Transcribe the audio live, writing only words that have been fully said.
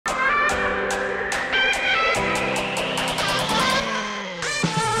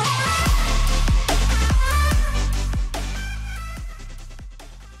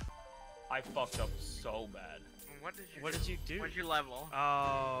What did you do? What'd you level?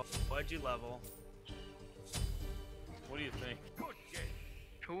 Oh, what'd you level? What do you think?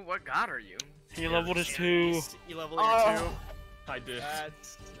 What god are you? He leveled his 2. You leveled your 2. I did.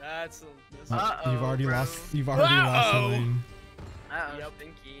 That's. You've already lost. You've already lost the lane. Yep.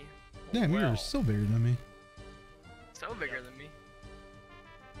 Stinky. Damn, you are so bigger than me. So bigger than me.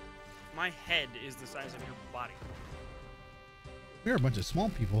 My head is the size of your body. We're a bunch of small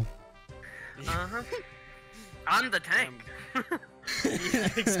people. Uh-huh. I'm the tank. Yeah,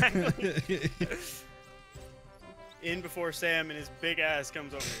 exactly. In before Sam and his big ass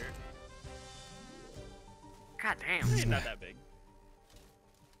comes over here. God damn. He's not that big.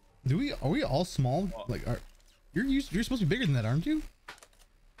 Are we all small? Like, you're supposed to be bigger than that, aren't you?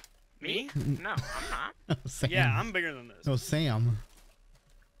 Me? No, I'm not. Sam. Yeah, I'm bigger than this. No, Sam.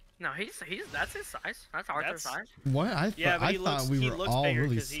 No, he's that's his size. That's Arthur's size. What? I thought we were all bigger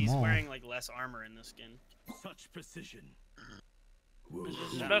really he's small. wearing like less armor in the skin. Such precision.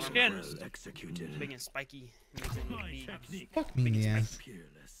 Best skin. Executed. Big and spiky. Fuck me in the ass.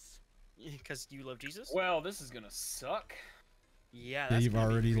 Because you love Jesus? Well, this is gonna suck. Yeah, Yeah, you've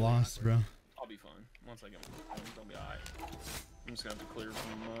already lost, bro. I'll be fine. Once I get my phone, I'll be alright. I'm just gonna have to clear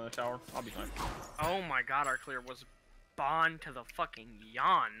from tower. I'll be fine. Oh my god, our clear was bond to the fucking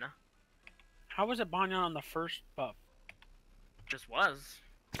yawn. How was it Banyan on the first buff? Just was.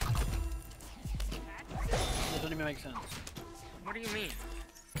 That doesn't even make sense. What do you mean?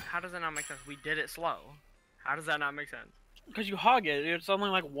 How does that not make sense? We did it slow. How does that not make sense? Because you hog it, it's only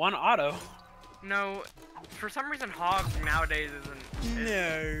like 1 auto. No, for some reason hog nowadays isn't.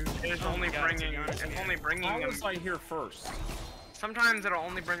 It's only bringing. It's only bringing. How was I here first? Sometimes it'll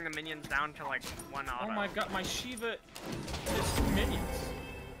only bring the minions down to like 1 auto. Oh my god, my Shiva is minions.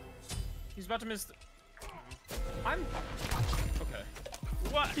 He's about to miss. I'm. Okay.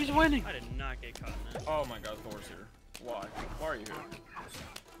 What? He's winning. I did not get caught in that. Oh my god, Thor's here. Why? Why are you here?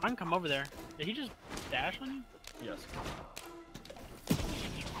 I can come over there. Did he just dash on you? Yes.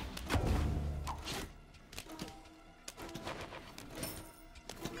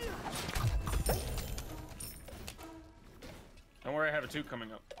 Don't worry, I have a 2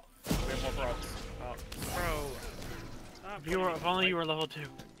 coming up. We have more props. Bro, If only you were level 2. I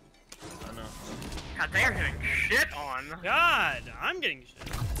know. God, they are getting shit on. God, I'm getting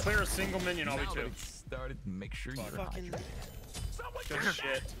shit. Clear a single minion, I'll be 2. Started. Make sure you're Fucking. Good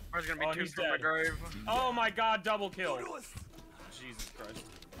shit. There's gonna be Oh, 2 he's from the dead. grave. Oh my god, double kill. Jesus Christ.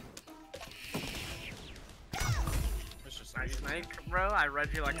 It's just Nice snake, bro. I read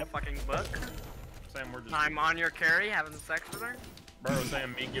you like a fucking book. Sam, we're just. I'm on your carry, having sex with her. Bro,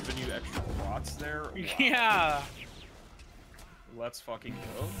 Sam, me giving you extra prots there. Wow. Yeah. Let's fucking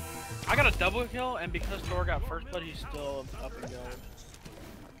go. I got a double kill, and because Thor got first blood, he's still up and going.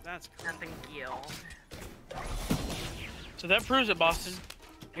 That's Nothing gill. So that proves it, Boston.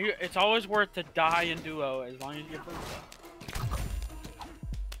 It's always worth to die in duo as long as you get first blood.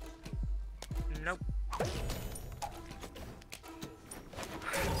 Nope.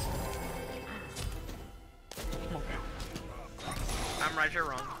 I'm right, you're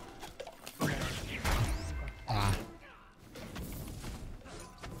wrong. Ah.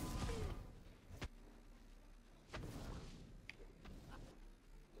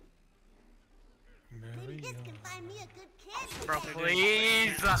 Bro,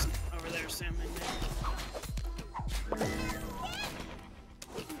 please. over there, Sam. In there.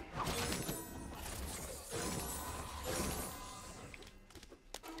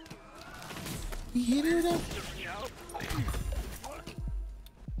 We hit it up.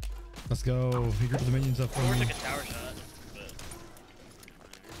 Let's go. He gripped the minions up for Or me. took a tower shot. But...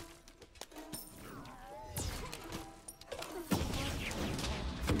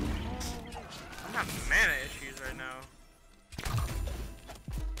 I'm having mana issues right now.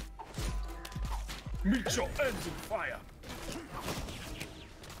 Meet your ends in fire.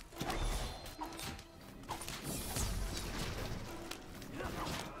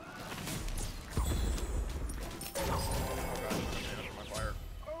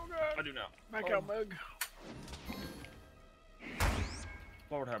 I do now. Back out, Mug.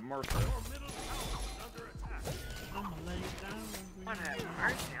 Lord have mercy. I'm gonna lay you down. What have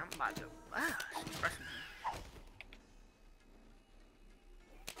mercy? I'm about to.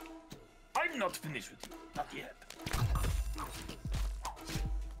 I'm not finished with you. Not yet.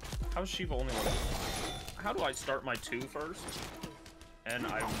 How's Shiva only one? How do I start my 2 first? And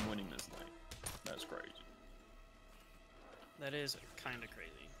I'm winning this night. That's crazy. That is kind of crazy.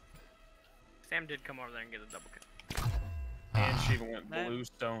 Sam did come over there and get a double kill. And Shiva went That- blue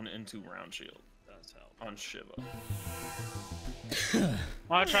stone into round shield. Does does help. On Shiva.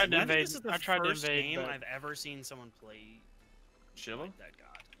 Well, I tried to I think invade. this is the I tried to first invade. game but- I've ever seen someone play Shiva? like that god.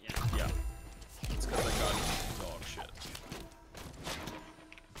 Yeah. Yeah. It's because that god is dog shit.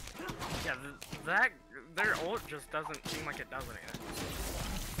 Yeah, their ult just doesn't seem like it does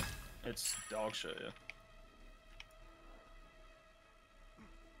anything. It's dog shit, yeah.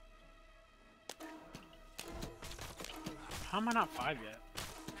 How am I not 5 yet?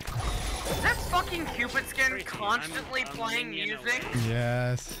 That fucking Cupid skin Crazy, constantly I'm a playing minion music. away.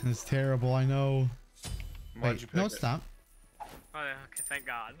 Yes, it's terrible. I know. Why'd Wait, you pick no, it? stop. Oh, yeah, okay, thank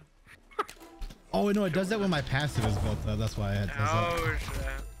God. Oh no, it does that when my passive is built up. That's why I had to. Oh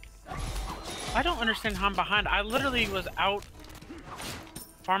shit. I don't understand how I'm behind. I literally was out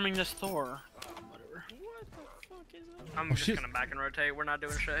farming this Thor. Whatever. What the fuck is that? I'm Oh, just shit. gonna back and rotate. We're not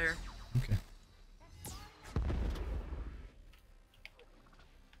doing shit here. Okay.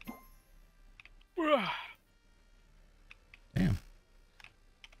 Damn.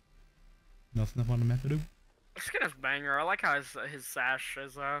 Nothing up on the map to do. This skin is banger. I like how his sash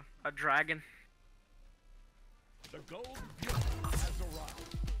is a dragon. The gold has arrived.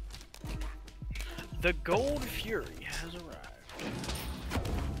 The Gold Fury has arrived.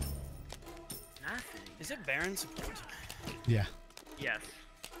 Nothing. Is it Baron support? Yeah. Yes.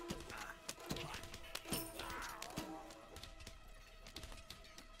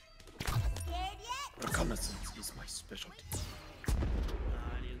 Reconnaissance is my specialty.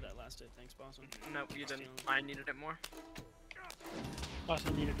 I needed that last hit. Thanks, Boston. Nope, you didn't. I needed it more.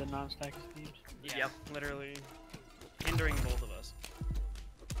 Also needed the non-stack of thieves. Yeah, Yep. literally hindering both of us.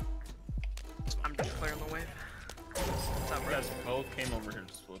 I'm just clearing the wave. What's up, You bro? guys both came over here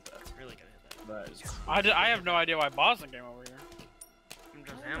to split that. Really gotta hit that. That is I have no idea why Boston came over here. I'm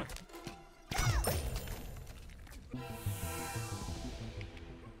just him.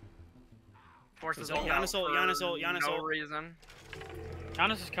 Forces Ult, ult Giannis ult, for Giannis ult, Giannis no ult. reason.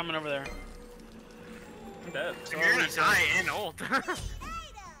 Giannis is coming over there. I'm dead. So you're gonna die in ult.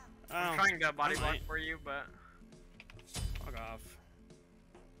 Oh, I'm trying to body I block might. for you, but Fuck off.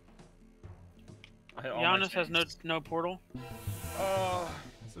 I hit all my Giannis has chains. no portal. Oh,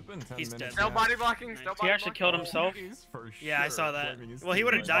 It's been 10 He's minutes dead. still now. body blocking. Still Nice. body He actually killed blocking. himself. He's for Yeah, I saw sure that. blaming his Well, he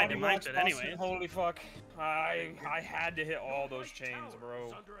would've teammates. died to Body mine blocks, to anyway. Boston, holy fuck. I had to hit all those chains,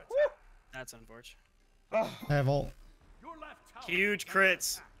 bro. That's unfortunate. I have ult. Your left tower Huge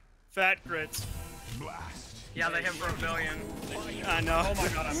crits. Fat crits. blast. Yeah, they hit for a billion. I know. Oh my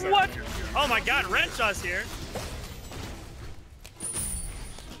god, I'm What? Oh my god, Renshaw's here.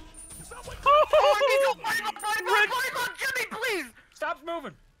 Oh, body block, Jimmy, please! Stop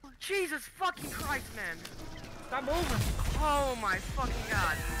moving! Jesus fucking Christ, man. Stop moving! Oh my fucking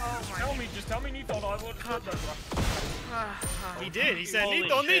god. Oh my. Just tell me Neith, I will cut that, bro. He did. He said, Holy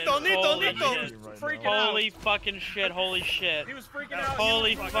Nito, shit. Nito, Nito, Holy Nito. shit. Freaking Holy fucking shit, holy shit. He was freaking That out. was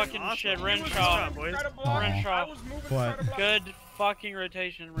Holy fucking fucking awesome. shit, He was Renshaw. good, boys. Try to block. Renshaw. I was moving, What? trying to block. Good fucking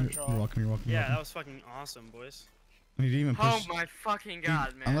rotation, You're Renshaw. welcome. You're welcome. You're Yeah, that welcome. was fucking awesome, boys. You didn't even Oh push. my fucking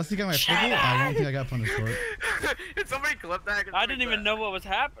god, man. Unless you got my purple, I don't think I got punished for it. Did somebody clip that? I didn't even know what was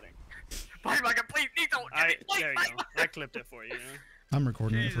happening. Body block, please, Nito, Jimmy, please, There you body go. block. I clipped it for you. I'm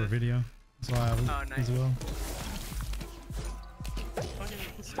recording it for a video, so I have it Oh, nice. as well.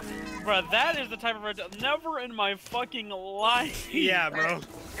 Bruh, that is the type of rotation. Never in my fucking life. Yeah, bro.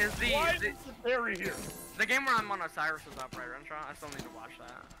 Is Why is the parry here? the game where I'm on Osiris is up, right, Renshaw? I still need to watch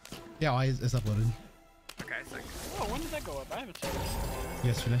that. Yeah, it's uploaded Okay, sick. Oh, when did that go up? I haven't seen it.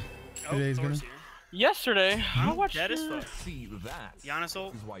 yesterday. Oh, 2 days ago. Thor's here. Yesterday, I I'm watched dead as your, fuck. See that. Giannis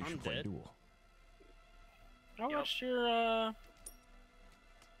ult, Is why you I'm should play dead. duel. I watched your,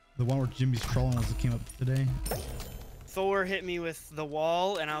 The one where Jimmy's trolling was that came up today. Thor hit me with the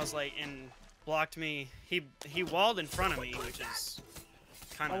wall, and I was like, and blocked me. He walled in front of me, which is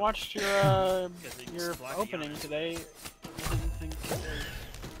kind I of. watched your, your blocked opening Giannis. today. I didn't think it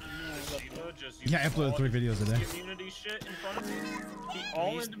was, Shiva just Yeah, I used uploaded all 3 the videos today. Community shit in front of me. He He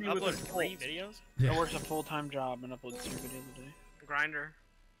all used into to me with upload his 3 ults. videos. I Yeah. worked a full-time job and uploaded 2 videos a day. Grinder.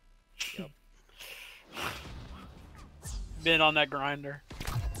 Been on that grinder.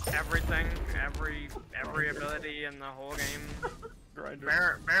 Everything, every ability in the whole game.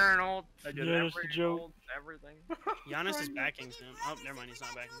 Grinder. Baron ult. I get Yeah, it. that's the Every joke. ult, everything. Giannis is backing him. Oh, never mind, he's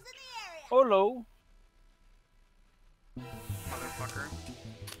not backing. Hello. Motherfucker.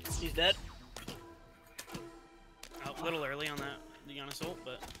 He's dead. Oh, a little early on that Giannis ult,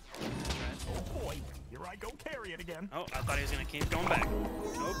 but. Oh boy, here I go carry it again. Oh, I thought he was gonna keep going back.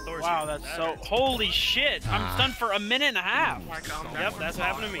 Oh, Thor's Wow, here. that's That so. hurts. Holy shit! I'm stunned for a minute and a half. Like, Yep, that's what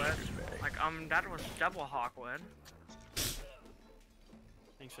happened to me. Like, that was double Hawkwood.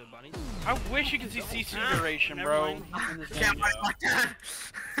 Thanks for the bunnies. I wish you could see CC duration, never bro. mind. In this Can't game. fight like that.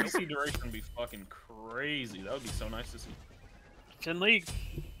 CC duration would be fucking crazy. That would be so nice to see. It's in League.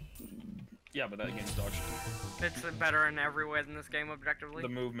 Yeah, but that game's dog shit. It's better in every way than this game, objectively. The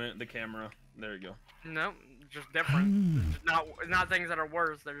movement, the camera. There you go. No, just different. It's not things that are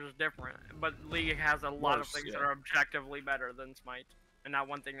worse. They're just different. But League has a lot of Worse, things yeah. that are objectively better than Smite, and not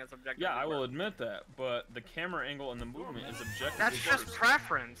one thing that's objectively. Yeah, I will worse. admit that, but the camera angle and the movement is objectively That's just worse.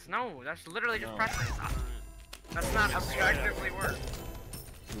 preference. No, that's literally just No. preference. That's not objectively worse.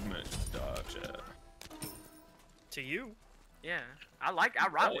 Movement is dog shit. To you. Yeah, I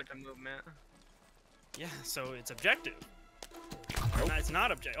rock with the movement. Yeah, so it's objective. Nope. No, it's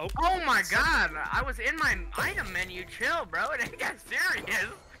not objective. Oh my god, I was in my item menu. Chill, bro. It ain't that serious.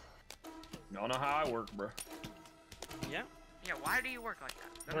 Y'all know how I work, bro. Yeah. Yeah, why do you work like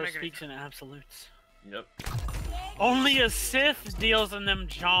that? Doesn't Bro make any speaks in absolutes. Yep. Only a Sith deals in them,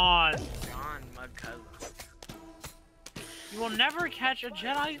 John. John, my cousin. You will never catch a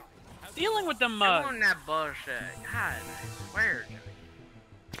Jedi dealing with them Come mugs. on that bullshit. God, I swear.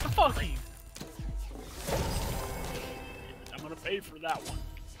 Fuck you. I'm gonna pay for that one.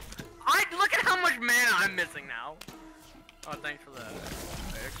 Look at how much mana I'm missing now. Oh, thanks for the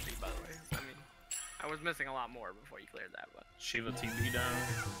XP, by the way. I mean, I was missing a lot more before you cleared that, but. Shiva TB down.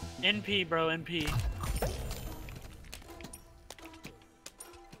 NP, bro, NP.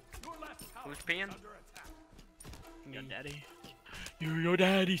 Who's peeing? Your daddy. Your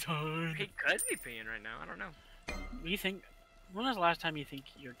daddy time. He could be peeing right now. I don't know. You think? When was the last time you think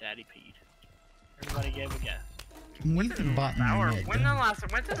your daddy peed? Everybody gave a guess. Neith bought me Hour. mid. Within the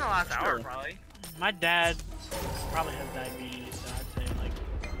last hour, probably. My dad probably has diabetes, so I'd say like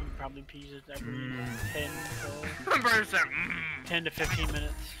he probably pees every Bro said, 10 to 15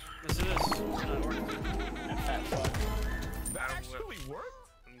 minutes. This is this. That fat fuck. That actually worked?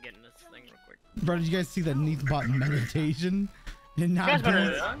 I'm getting this thing real quick. Bro, did you guys see that Neith bought meditation? And now You guys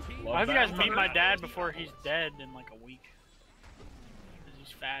better- dance? Why have you guys meet my dad before he's dead in like a week? Because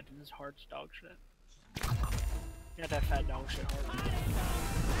he's fat and his heart's dog shit. You got that fat dog shit heart.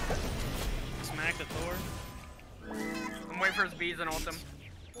 Smack the Thor. I'm waiting for his bees and ult him.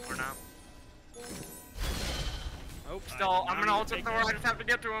 Or not. Oh, Still, I'm gonna ult him Thor. I just have to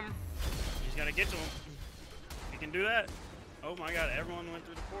get to him. You just gotta get to him. You can do that. Oh my god, everyone went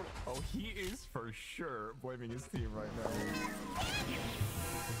through the portal. Oh, he is for sure blaming his team right now.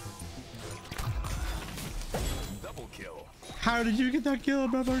 Double kill. How did you get that kill,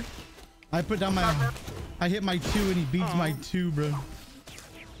 brother? I put down my... I hit my 2 and he beats my 2, bro.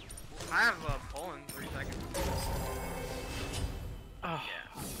 I have a pull in 3 seconds. Oh.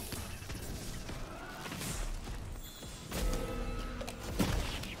 Yeah.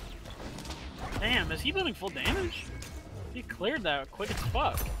 Damn, is he doing full damage? He cleared that quick as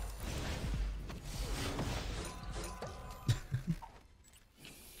fuck.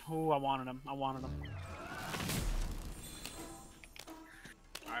 Oh, I wanted him. I wanted him.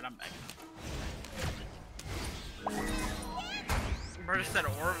 Alright, I'm back. Bro just said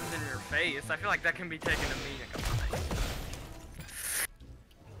orbs in your face. I feel like that can be taken to mean a couple things.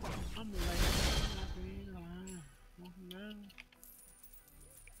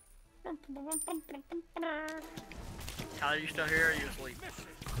 Tyler, you still here or are you asleep?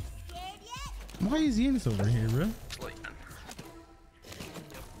 Why is Yanis over here, bro? Sleeping.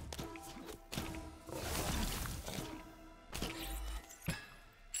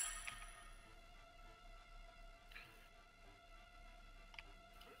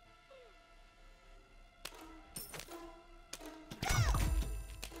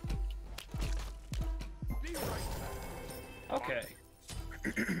 Okay.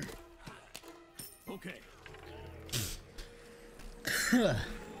 Okay.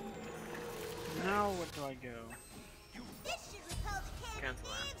 Now, what do I go? Cancel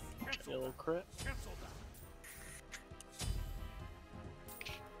that. Little crit.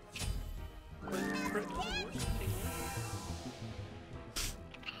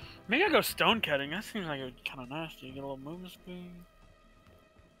 Maybe I go stone cutting. That seems like it kind of nasty. Get a little movement speed.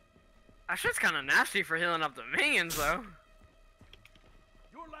 That shit's kind of nasty for healing up the minions, though.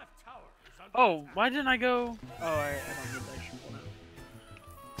 Your left tower is under Oh, why didn't I go? Oh, I don't need that extra one.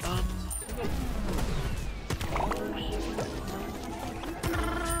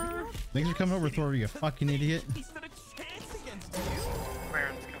 Thanks for coming over, Thor, you fucking idiot. He stood a chance against you.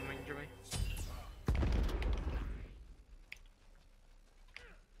 Baron's coming, Jimmy.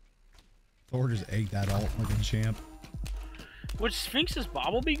 Thor just ate that ult like a champ. Would Sphinx's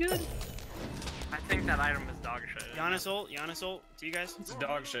bobble be good? I think that item is dog shit. Giannis ult, to you guys. It's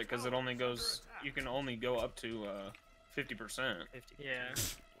dog shit because it only goes. You can only go up to 50%. 50. Yeah.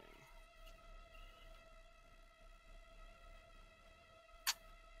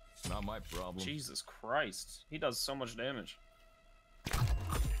 Not my problem. Jesus Christ. He does so much damage.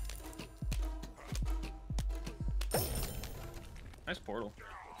 Nice portal.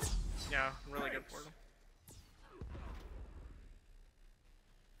 Yeah, really good portal.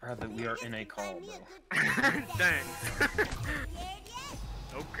 Proud that we are in a call, bro. Dang.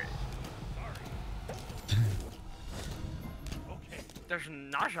 Okay. Okay. There's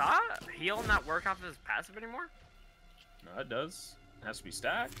not a heal not work off of his passive anymore? No, it does. It has to be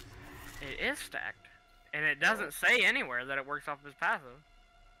stacked. It is stacked. And it doesn't say anywhere that it works off of his passive.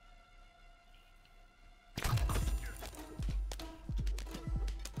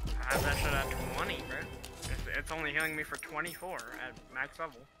 I have that shit at 20, bro. It's only healing me for 24 at max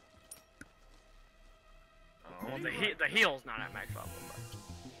level. Oh, Well, the heal's not at max level,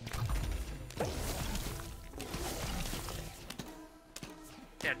 but...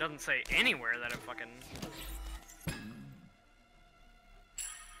 Yeah, it doesn't say anywhere that it fucking...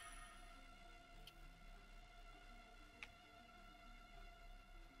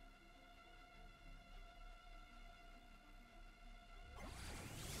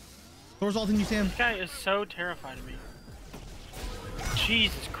 Thor's ulting you, Sam. This guy is so terrified of me.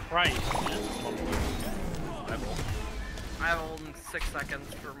 Jesus Christ. I have hold in 6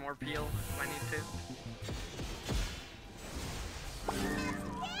 seconds for more peel if I need to.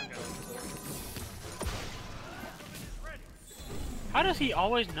 How does he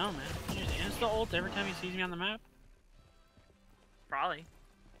always know, man? He just insta-ult every time he sees me on the map? Probably.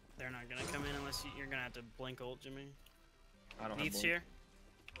 They're not gonna come in unless you're gonna have to blink ult, Jimmy. I don't Neith's have here.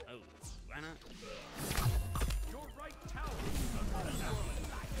 Oh, why not? Your right tower.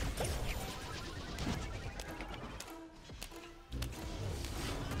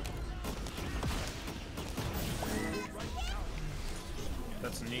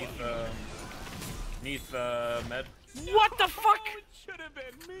 That's Neith, Neith, med. What the fuck? It should have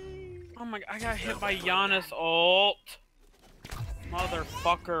been me. Oh my, I got hit by Giannis ult.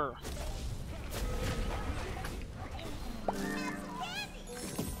 Motherfucker.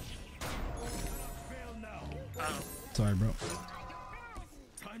 Sorry, bro.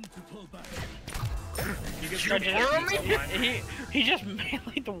 Time to pull back. He just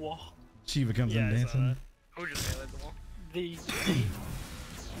meleeed the wall. Shiva comes Yeah, in I saw dancing. Who just made the wall? The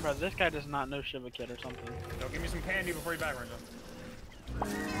bro, this guy does not know Shiva Kid or something. Don't give me some candy before you back run, John.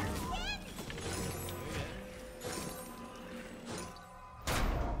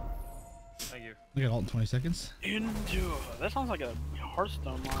 Thank you. We got ult in 20 seconds. Endure. That sounds like a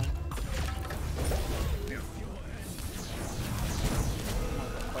Hearthstone line. Not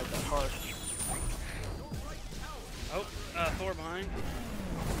quite that harsh. Oh, Thor behind.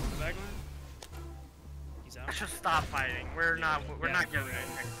 Back line. He's out. Let's just stop fighting. We're not getting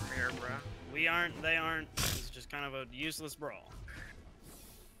anything from here, bro. We aren't, they aren't. It's just kind of a useless brawl.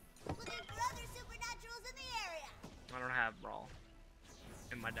 Looking for other supernaturals in the area. I don't have brawl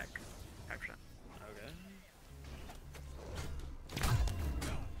in my deck. Actually. Okay.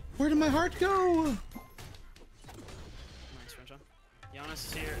 Where did my heart go? Nice, French on. Giannis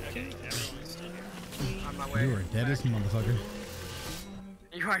is here. Okay, everyone is still here. On my way. You are dead as a motherfucker.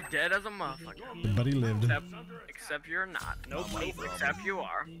 You are dead as a motherfucker. But he lived. Except you're not. Nope. Except you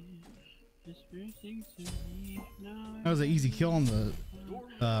are. That was an easy kill on the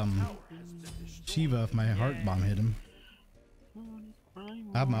Shiva if my heart bomb hit him.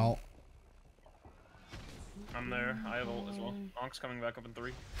 I have my ult. I'm there. I have ult as well. Onk's coming back up in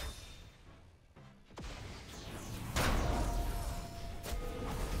 3.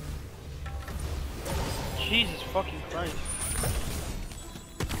 Jesus fucking Christ.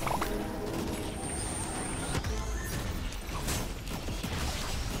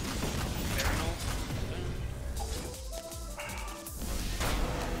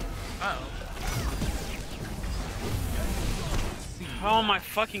 Uh-oh. Oh my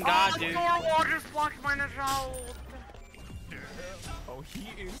fucking god, dude. Thor wall just blocked my natural. Oh, he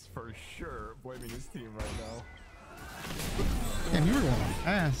is for sure blaming his team right now. Damn, you were going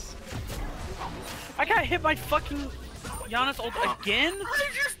fast. I got hit by fucking Giannis ult again? I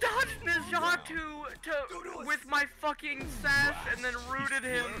just dodged his shot to with my fucking sash and then rooted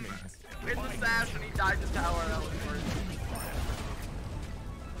him in the sash and he died to tower. That was worse.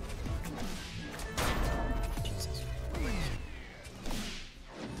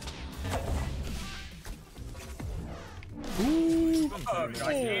 Ooh. I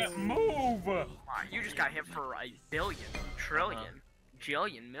can't move! Wow, you just got hit for a billion, trillion,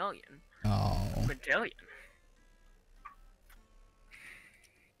 jillion, million, Oh. quintillion.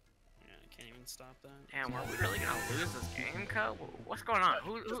 Yeah, I can't even can stop that. Damn, are we really gonna lose this game, Cub? What's going on?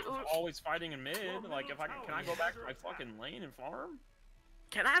 Who? Always fighting in mid. Like, if can I go back to my fucking lane and farm?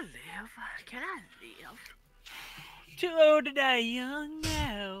 Can I live? Can I live? Too old to die young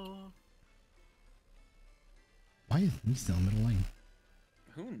now. Why is he still in middle lane?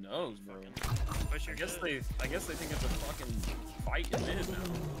 Who knows, bro? Push I your guess good. they think it's a fucking fight in mid now.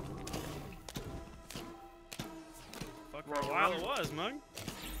 Fuck, for a while it was, Mug.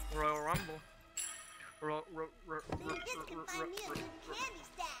 Royal Rumble. Maybe this can find me a good candy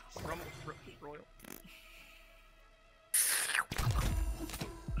stash. Royal. If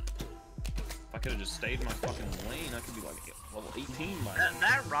I could have just stayed in my fucking lane, I could be like level 18 by now.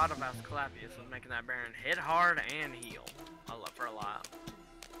 That Rotobath Clapius was making that Baron hit hard and heal. I love for a lot.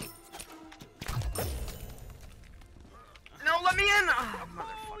 No, let me in! Oh,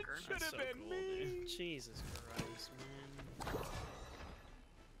 motherfucker. That's so cool, dude. Jesus Christ, man.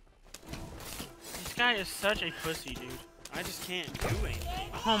 This guy is such a pussy, dude. I just can't do anything.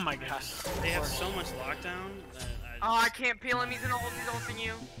 Oh my gosh. They have so much lockdown that Oh, I can't peel him. He's ulting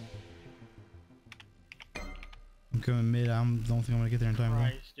you. I'm coming mid. I don't think I'm gonna get there in time.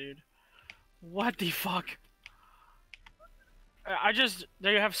 Christ, dude. What the fuck?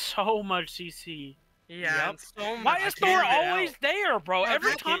 They have so much CC. Yeah, Yep. so much. Why is can't Thor get always out. there, bro? Yeah,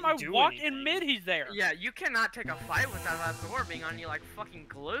 Every I time can't I do walk in anything. mid, he's there. Yeah, you cannot take a fight without that Thor being on you like fucking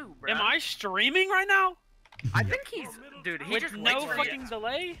glue, bro. Am I streaming right now? I think he's, dude. He With just no waits for fucking you.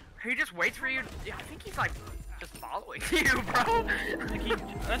 delay? He just waits for you. Yeah, I think he's like just following you, bro.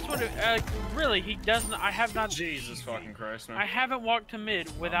 Like that's what it, really, he doesn't, I have not, Jesus fucking Christ, man. I haven't walked to mid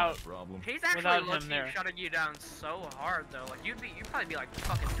without, He's actually Without him looking there. shutting you down so hard though. Like you'd probably be like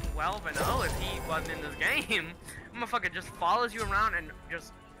fucking 12-0 if he wasn't in this game. Motherfucker just follows you around and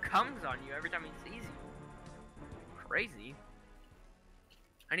just comes on you every time he sees you. Crazy.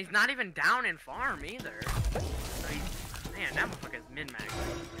 And he's not even down in farm either. So man, that motherfucker's min-max.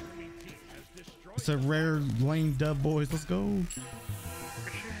 It's a rare lane dub, boys. Let's go.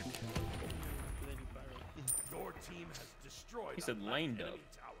 Your team has destroyed. He said lane dub.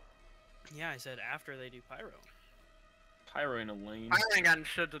 Yeah, I said after they do pyro. Pyro in a lane. I ain't got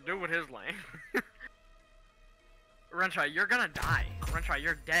shit to do with his lane. Renshaw, you're gonna die. Renshaw,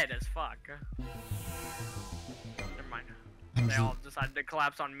 you're dead as fuck. Never mind. They all decided to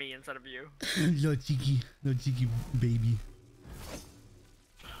collapse on me instead of you. Yo, cheeky, no cheeky baby.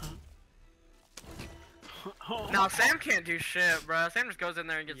 No, Sam can't do shit, bro. Sam just goes in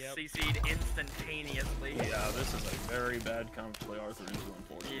there and gets Yep. CC'd instantaneously. Yeah, this is a very bad comp to play Arthur into,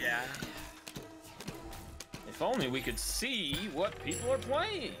 unfortunately. Yeah. If only we could see what people are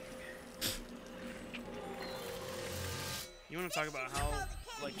playing. You want to talk about how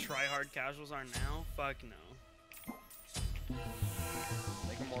like try-hard casuals are now? Fuck no.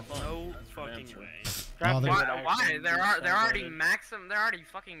 Make them more fun. No That's for damn fucking sure. way. Oh, they're- Why? They're already maximum. They're already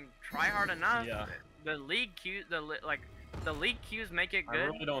fucking try hard enough. Yeah. The league queues, the league queues make it I good.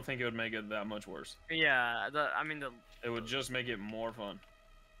 really don't think it would make it that much worse. Yeah. It would just make it more fun.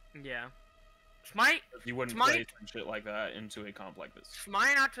 Yeah. Smite You wouldn't Smite- play some shit like that into a comp like this.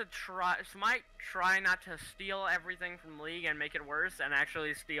 Smite try not to steal everything from League and make it worse, and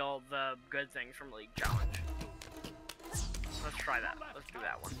actually steal the good things from League Challenge. Let's try that. Let's do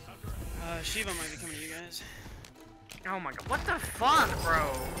that one. Shiva might be coming to you guys. Oh my god, what the fuck,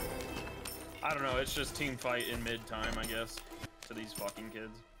 bro? I don't know, it's just team fight in mid time, I guess, to these fucking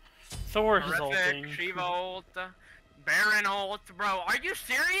kids. Thor is Horrific, ulting. Shiva ult, Baron ult, bro. Are you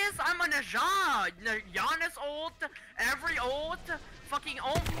serious? I'm a Najah. Giannis ult, every ult, fucking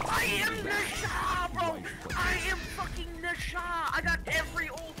ult. I am Najah, bro. I am fucking Najah. I got every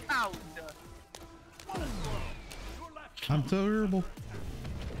ult out. I'm terrible.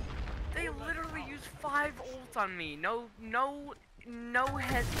 They literally used 5 ults on me. No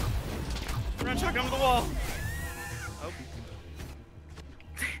head. Renshaw, come to the wall. Oh.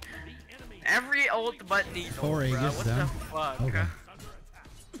 Every ult but Neith ult, 4 bro. Aegis What down. the fuck? Okay.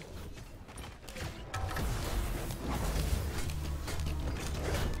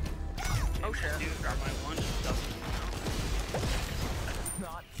 Oh shit. Dude, my one just doesn't.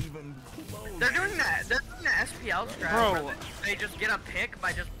 Not even close. They're doing that. They're doing the SPL strat. Bro. Where they just get a pick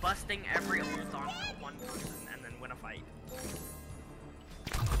by just busting every ult on one person and then win a fight.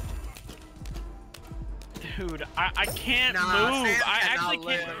 Dude, I can't Nah, move. Sam I cannot actually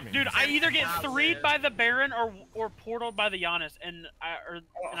can't. live. Dude, I Sam either get cannot 3'd live. by the Baron or portaled by the Giannis, and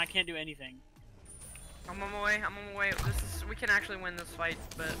I can't do anything. I'm on my way. I'm on my way. We can actually win this fight,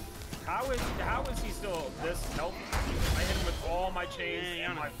 but How is he still this healthy? I hit him with all my chains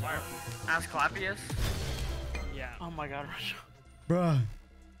Yeah, and my yeah. fire. ask Clapius. Yeah. Oh my god, Russia. Bruh.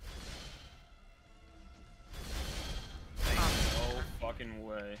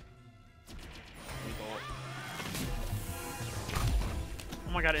 way. Lethal.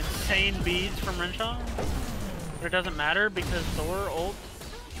 Oh my god, insane beads from Renshaw. But it doesn't matter because Thor ult.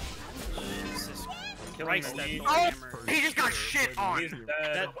 Right, Killing that the Thor Oh, hammer. he just got shit on. He's dead.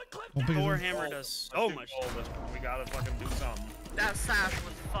 That How big is Thor it? hammer does so much. We gotta fucking do something. That sash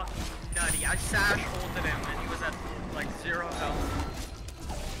was fucking nutty. I sash ulted him and he was at like 0 health.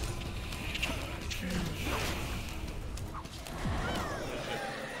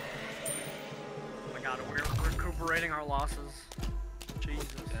 Oh my god, we're recuperating our losses. Jesus.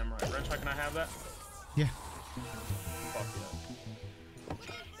 Damn right. Wrench, can I have that? Yeah. Fuck yeah.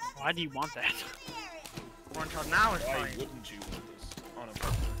 Why do you want that? One shot now is Why fine. wouldn't you want this on a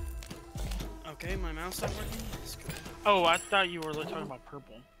purple? Okay, my mouse not working. That's good. Oh, I thought you were talking about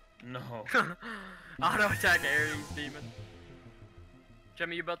purple. No. Auto attack Ares demon.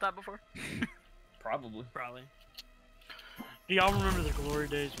 Jimmy, you built that before? Probably. Probably. Do y'all remember the glory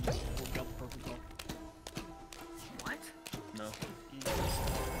days when we got the purple card? What? No.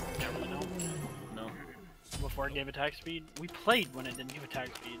 Yeah, really no. No. Before it gave attack speed, we played when it didn't give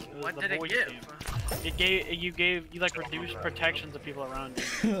attack speed. It was What the did it void give? game. It gave you like reduced protections of people around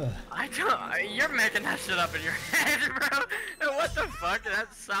you. I don't. You're making that shit up in your head, bro. What the fuck?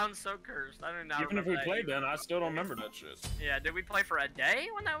 That sounds so cursed. I don't know. Even if we played then, I still don't remember that shit. Yeah, did we play for a day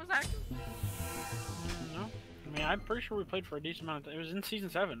when that was active? No, I mean I'm pretty sure we played for a decent amount of time. It was in season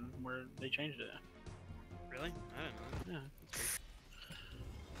 7 where they changed it. Really? I don't know.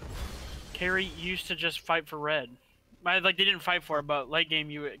 Yeah. Carry used to just fight for red. Like they didn't fight for it, but late game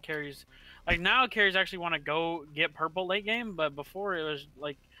carries. Like now carries actually want to go get purple late game, but before it was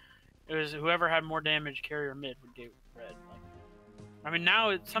like it was whoever had more damage, carry or mid would get red. Like, I mean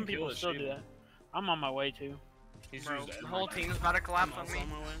now some people still do that. I'm on my way too. He's Bro, used the whole team's about to collapse on Also me. on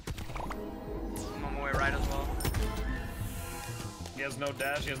my way. I'm on my way right as well. He has no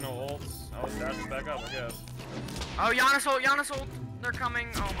dash, he has no ults. I was dashing back up, I guess. Oh, Giannis ult. They're coming.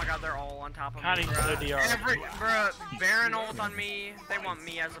 Oh my god, they're all on top of God, me. he's Bruh. so DR. Bruh, Baron ult on me. They want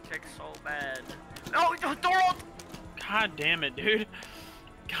me as a pick so bad. Oh, Thor ult! God damn it, dude.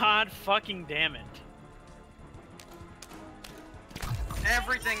 God fucking damn it.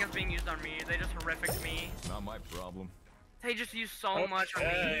 Everything is being used on me. They just horrific me. Not my problem. They just use so much on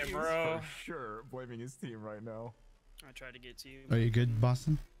Hey, me. bro. For sure blaming his team right now. I tried to get to you. Are you good,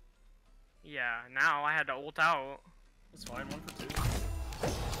 Boston? Yeah, now I had to ult out. It's fine, 1 for 2.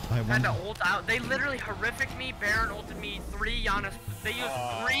 I have I had one. to ult out. They literally horrific me. Baron ulted me. 3 Giannis. They used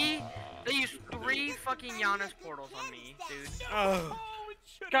 3. They used 3 fucking Giannis portals on me, dude. Oh.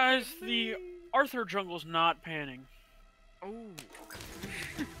 Guys, the Arthur jungle's not panning. Oh.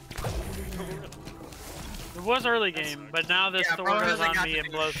 It was early game, but now this Yeah, Thor bro goes hasn't on got me to and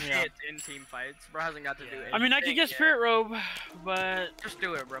do blows me up. shit in team fights. Bro hasn't got to do it. I mean, I could get Spirit Robe, but Just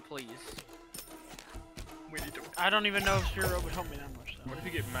do it, bro, please. We need to. I don't even know if Spirit Robe would help me that much. What if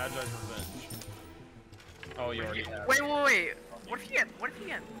you get Magi's Revenge? Oh, you already have. Wait. What if you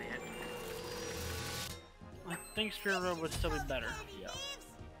get man? I think Spirit Robe would still be better. Yeah.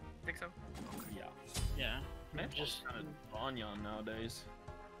 Think so? Yeah. Yeah. Man, Just kind of Vanyan nowadays.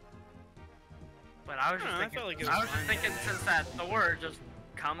 But I was I just don't know, I thinking. felt like it I was was just fine. thinking since that Thor just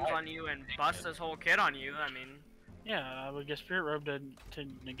comes on you and busts his whole kit on you. I mean, yeah, I would get Spirit Robe to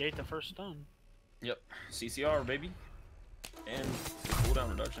negate the first stun. Yep. CCR, baby. And cooldown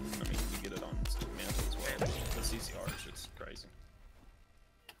reduction. I mean, you get it on Mantle as well. The CCR is just crazy.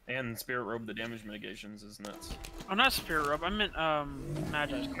 And Spirit Robe, the damage mitigations is nuts. Oh, not Spirit Robe. I meant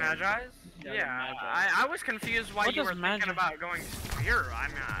Magi's. Magi's? Yeah, Magi's. I was confused why What you does were thinking Magi- about going Spirit. I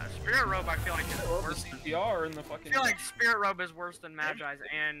mean, Spirit Robe. I feel like is worse. CCR in the fucking. I feel like Spirit Robe is worse than Magi's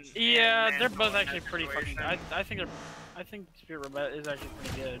and. Yeah, and they're Mantle both in actually that pretty fucking. situation. I think Spirit Robe is actually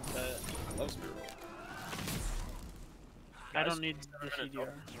pretty good, but I love Spirit Robe. I Guys, don't need the CDR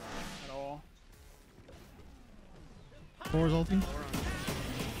at all. Thor's ulting?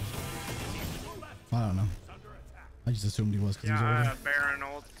 I don't know. I just assumed he was because he's over Yeah, there. Baron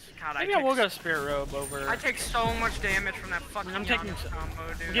ult. God, Maybe I will go Spirit Robe over. I take so much damage from that fucking I'm taking- Giannis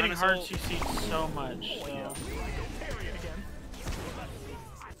combo, dude. I'm getting Giannis hard ult. CC so much. So.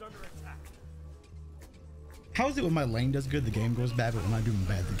 How is it when my lane does good, the game goes bad, but when I do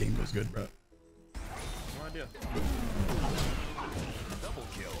bad, the game goes good, bro? No idea.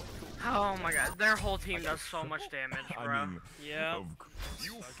 Oh my god, their whole team does so much damage, bro. I mean, Yeah. of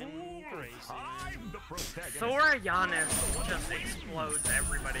You fucking crazy, man. I'm the protagonist. Thor Giannis just explodes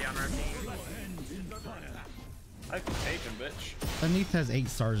everybody on our team. I can take him, bitch. Neith has 8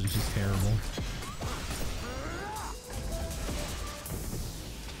 stars and she's terrible.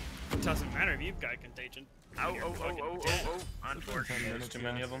 It doesn't matter if you've got contagion. Oh. Unfortunately. There's too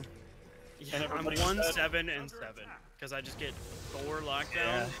many of them. Yeah, And I'm everybody 1, said- 7, and 7. Because I just get Thor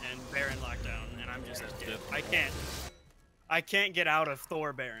lockdown and Baron lockdown, and I'm just dead. I can't get out of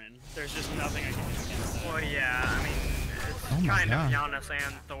Thor Baron. There's just nothing I can do against that. Well, yeah, I mean, it's Oh my kind God. of Giannis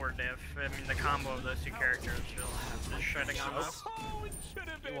and Thor diff. I mean, the combo of those two characters just shitting on us. Oh, it should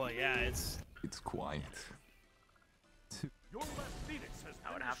have been. Well, yeah, it's... It's quiet. Your left Phoenix has I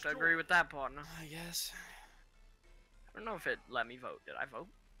would been have to destroyed. agree with that, partner. I guess. I don't know if it let me vote. Did I vote?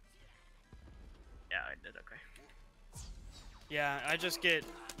 Yeah, I did. Okay. Yeah, I just get,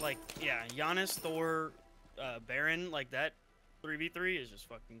 like, yeah, Giannis, Thor, Baron, like that 3v3 is just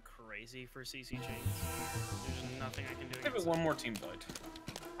fucking crazy for CC chains. There's nothing I can do Give it against one more team fight.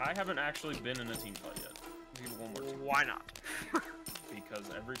 I haven't actually been in a team fight yet. Give it one more team Why not? because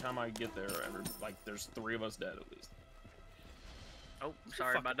every time I get there, there's 3 of us dead at least. Oh,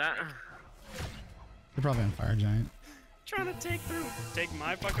 sorry about that. You're probably on Fire Giant. Trying to take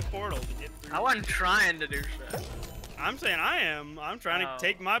my fucking portal to get through. I wasn't trying to do shit. I'm saying I am. I'm trying Oh. to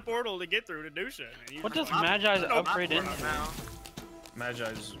take my portal to get through to do shit. And you What just- does Magi's I'm upgrade for it into? now.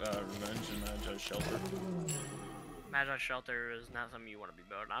 Magi's Revenge and Magi's Shelter. Magi's Shelter is not something you want to be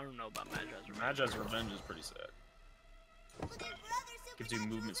building. I don't know about Magi's Revenge. Magi's Revenge is pretty sad. Gives you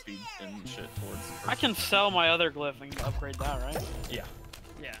movement speed and shit towards the I can sell my other glyph and upgrade that, right? Yeah.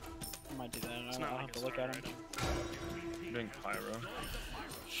 Yeah, I might do that. it's I'll not have like to a look star at him. item. Doing Pyro.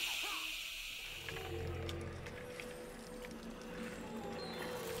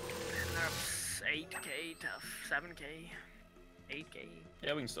 That's 8k to 7k. 8k.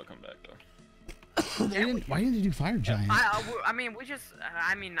 Yeah, we can still come back though. Why didn't they do Fire Giant? I mean, we just.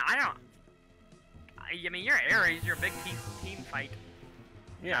 I mean, I don't. I mean, you're Ares. You're a big team fight.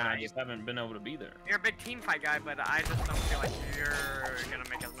 Yeah, and I just haven't been able to be there. You're a big team fight guy, but I just don't feel like you're gonna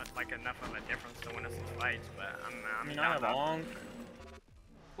make as much, like enough of a difference to win us these fights. But I mean, down I have to- long.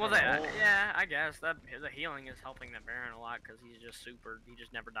 Well, yeah, I guess that the healing is helping that Baron a lot because he's just super. He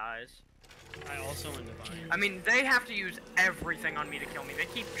just never dies. I also in Divine. I mean, they have to use everything on me to kill me. They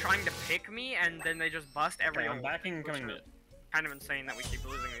keep trying to pick me, and then they just bust every. Okay, I'm ult, backing and which coming are mid. Kind of insane that we keep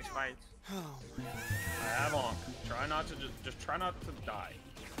losing these fights. Oh my I have on. Try not to just try not to die.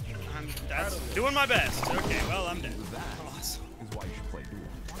 that's doing my best. Okay, well I'm dead. Awesome. Is why you should play duel.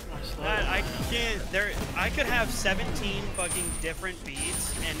 That I can't. I could have 17 fucking different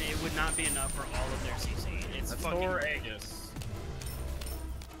beats, and it would not be enough for all of their CC. It's That's fucking. Thor Aegis.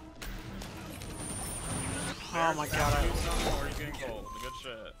 Oh my god, Or he's getting cold. Good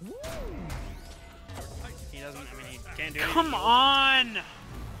shit. He doesn't. I mean, he can't do anything. Come on!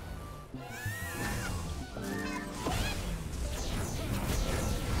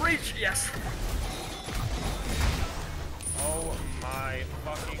 Reach, yes. Oh my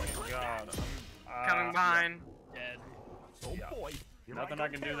fucking god. Coming behind. Dead. Oh Yeah. boy. Here Nothing go I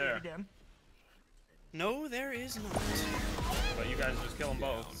can do carry there. it Again. No, there is not. But you guys just kill them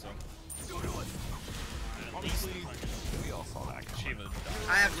both, so. At least We all saw that. Shiva,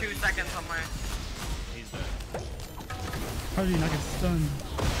 I have 2 seconds on my. he's dead. How did you not get stunned?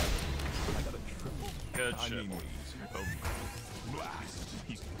 I got a triple. Good I shit. mean, blast.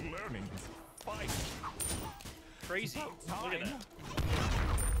 He's learning his fight. crazy. Look at that.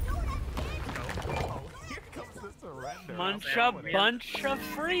 Oh, here comes the surrender. Munch Yeah, a bunch of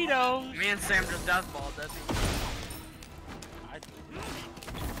Fritos. Me and Sam just deathballed, doesn't he?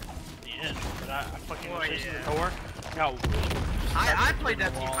 The end. But I fucking Oh, was chasing yeah. the door. No. I played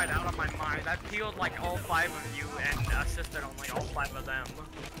that team fight out of my mind. I peeled like all 5 of you and assisted on like all 5 of them.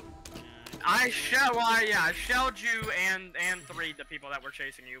 I shelled you and 3 the people that were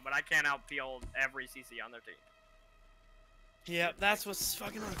chasing you, but I can't outpeel every CC on their team. Yep, that's what's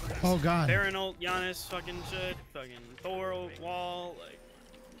fucking wrong. Oh god. Baron ult, Giannis fucking shit, fucking Thor ult, wall, like.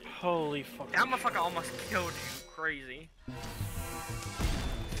 Holy fuck. That motherfucker almost killed you. Crazy.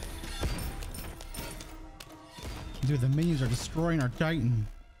 Dude, the minions are destroying our Titan.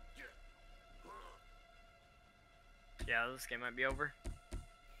 Yeah, this game might be over.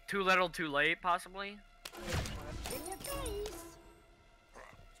 Too little, too late, possibly. In your face.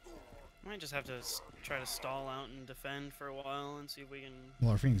 Might just have to try to stall out and defend for a while and see if we can.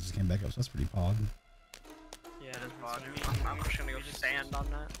 Well, our Phoenix just came back up, so that's pretty pog. Yeah, That is that's what I fine. mean. I'm just gonna go stand on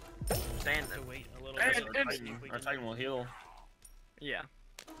that. Stand Have it. to wait a little And- bit. and- to see if we Our can- Titan will heal. Yeah.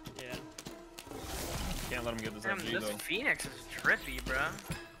 Yeah. Can't let him get this Damn, FG this though. Phoenix is trippy, bruh.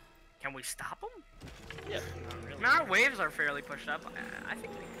 Can we stop him? Yeah. Not really. Our waves are fairly pushed up. I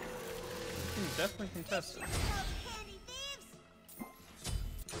think we Definitely contested. Oh, candy thieves.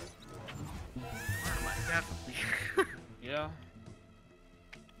 definitely. Yeah.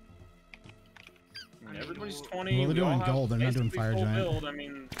 everybody's 20. Well, they're we all doing have gold, they're not doing basically fire full giant. build. I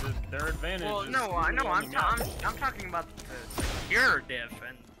mean, their advantage. Well, is no, I know. literally on I'm the map. talking about the pure diff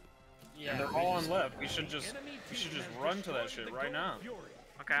and. Yeah, And they're we all on just- left. We should just run to that shit right now.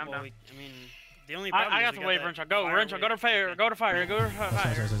 Okay, I'm well, done. I mean, the only problem I is got we the wave, that Renshaw. Go, fire Renshaw. Go to wave. fire. Go to fire. Go to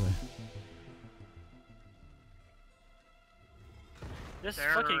fire. Sorry. This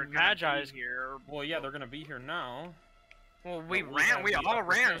They're fucking gonna Magi be is here. Well, yeah, they're gonna be here now. Well, we But we have the all upper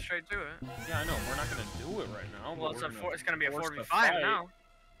ran hand. straight to it. Yeah, I know. We're not gonna do it right now. Well, but it's gonna be a force 4v5 the fight. now.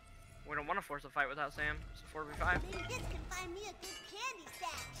 We don't want to force a fight without Sam. It's a 4v5. Maybe this can find me a good candy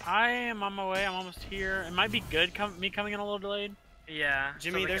stash. I am on my way. I'm almost here. It might be good. Me coming in a little delayed. Yeah.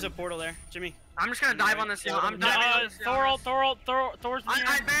 Jimmy, there's a portal there. Jimmy. I'm just gonna dive on this. Yeah, I'm no, diving on this. Giannis. Thor's I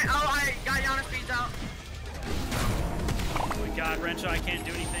got Giannis speeds out. Oh my god, Renshaw, I can't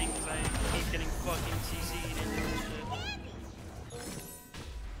do anything because I keep getting fucking CC'd into this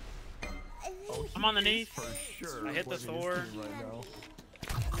shit. I'm on the Neith. For sure. I hit the playing Thor. his team right now.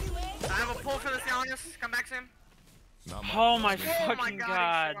 I have a pull for this Giannis. Come back, Sam. Not Oh my business. Oh my fucking god.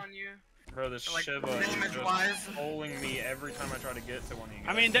 god. He shit on you. Bro, this Like, Shiva is damage-wise. just pulling me every time I try to get to one of you guys.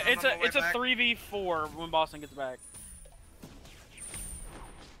 I mean, it's I'm on my a way back. 3v4 when Boston gets back.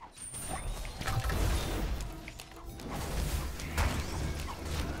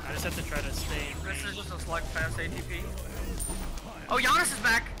 I just have to try to stay in This is range. just a slugfest ATP. Oh, Giannis is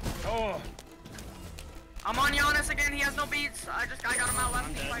back. Oh, I'm on Giannis again. He has no beats. I got him out left.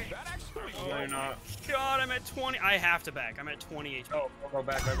 I'm dead. Fight. no, you're not. God, I'm at 20. I have to back. I'm at 20 HP. Oh, go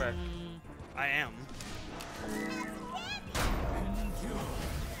back. I am.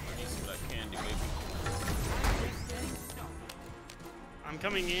 You see that candy, baby. I'm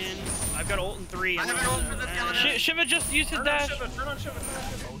coming in. I've got ult in 3. I have an ult for this Giannis. Shiva just used his Turn on dash. Shiva, turn on Shiva.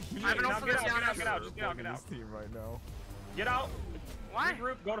 I have an ult Now for get this out, Giannis. get out, just get out, get Playing out. his team right now. Get out. Why?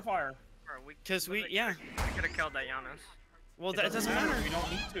 Regroup, go to fire. Bro, we Because we, yeah. could have killed that Giannis. Well, that doesn't matter. We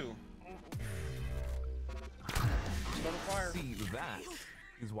don't need to. Just go to fire. See, that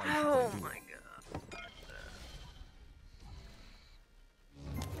is why you Oh should play my god.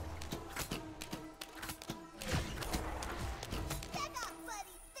 Back off,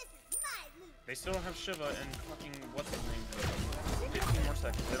 buddy. This is my loot. They still don't have Shiva and fucking what's his name for 15 more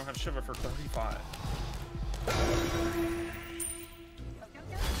seconds. They don't have Shiva for 35.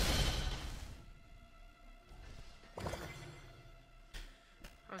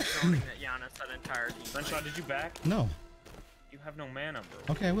 I was zoning that Giannis that entire team. Renshaw, did you back? No. You have no mana,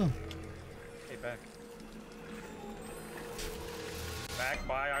 bro. Okay, I will. Okay, back. Back,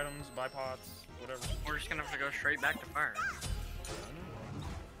 buy items, buy pots, whatever. We're just gonna have to go straight back to fire.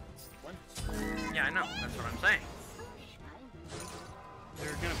 When? Yeah, I know. That's what I'm saying.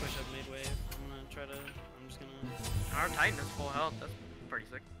 They're gonna push up mid wave. I'm gonna try to. I'm just gonna. Our Titan is full health. That's pretty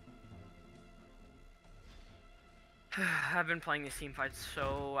sick. I've been playing these team fights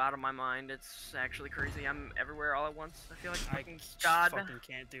so out of my mind. It's actually crazy. I'm everywhere all at once. I feel like I fucking God. fucking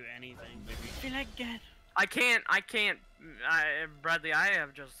can't do anything. Feel like get. I can't. Bradley, I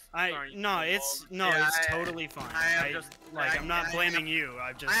have just. thrown you No, to the it's wolves. no, Yeah, it's totally fine. I have just like I'm not I blaming you.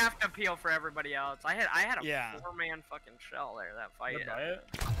 I've just. I have to appeal for everybody else. I had a Yeah. 4-man fucking shell there that fight. Did I buy it?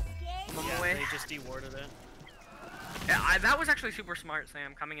 I'm on Yeah, my way. they just dewarded it. Yeah, that was actually super smart,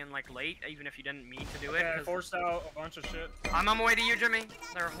 Sam, coming in like late, even if you didn't mean to do it. Okay, I 'cause forced out a bunch of shit. I'm on my way to you, Jimmy.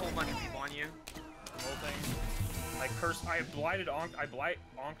 There are a whole bunch of people on you. The whole thing. I cursed. I blighted onked. I blight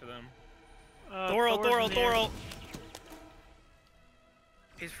onked them. Thorl.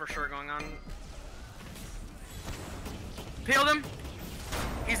 He's for sure going on. Peeled him.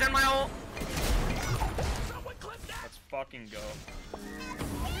 He's in my ult. Let's fucking go.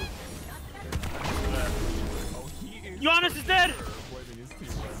 Oh, he is Giannis is dead. playing his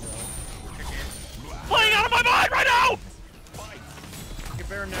team right now. Playing out of my mind right now. Get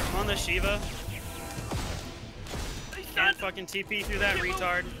Baron next. I'm on the Shiva. Can't fucking TP through that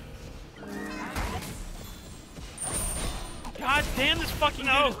retard. God damn, this fucking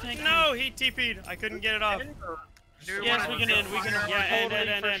No, dude is tanking. no, he TP'd. I couldn't get it off. Dude, Yes, wanna we can go end. We can. fire? Yeah, Totally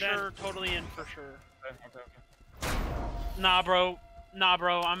end, for end, end. sure. Totally in for sure. Okay. Nah, bro.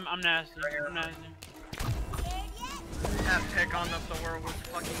 I'm nasty. I'm nasty. That pick on the Thor was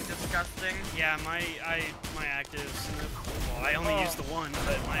fucking disgusting. Yeah, my actives. Well, I only used the one,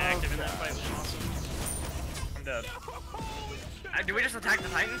 but my active in that fight was awesome. I'm dead. Do we just attack the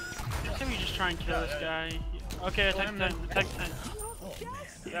Titan? I think we just try and kill this guy. Okay, attack the Titan. Attack the Titan.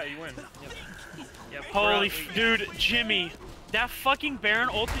 Yeah, you win. Yep. Holy dude, Jimmy. That fucking Baron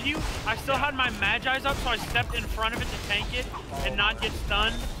ulted you. I still had my Magi's up, so I stepped in front of it to tank it and not get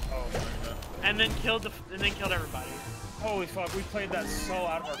stunned, Oh my god. and then killed everybody. Holy fuck, we played that so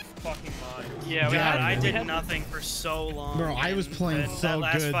out of our fucking minds. Yeah, we God, had. I we did had- nothing for so long. Bro, I was and playing that so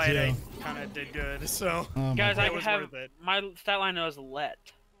last good, fight, too. I kind of did good, so. Oh my Guys, God. I It was have worth it. my stat line was let.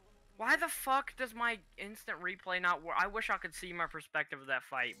 Why the fuck does my instant replay not work? I wish I could see my perspective of that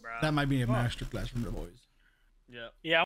fight, bro. That might be a masterclass from the boys. Yeah. Yeah,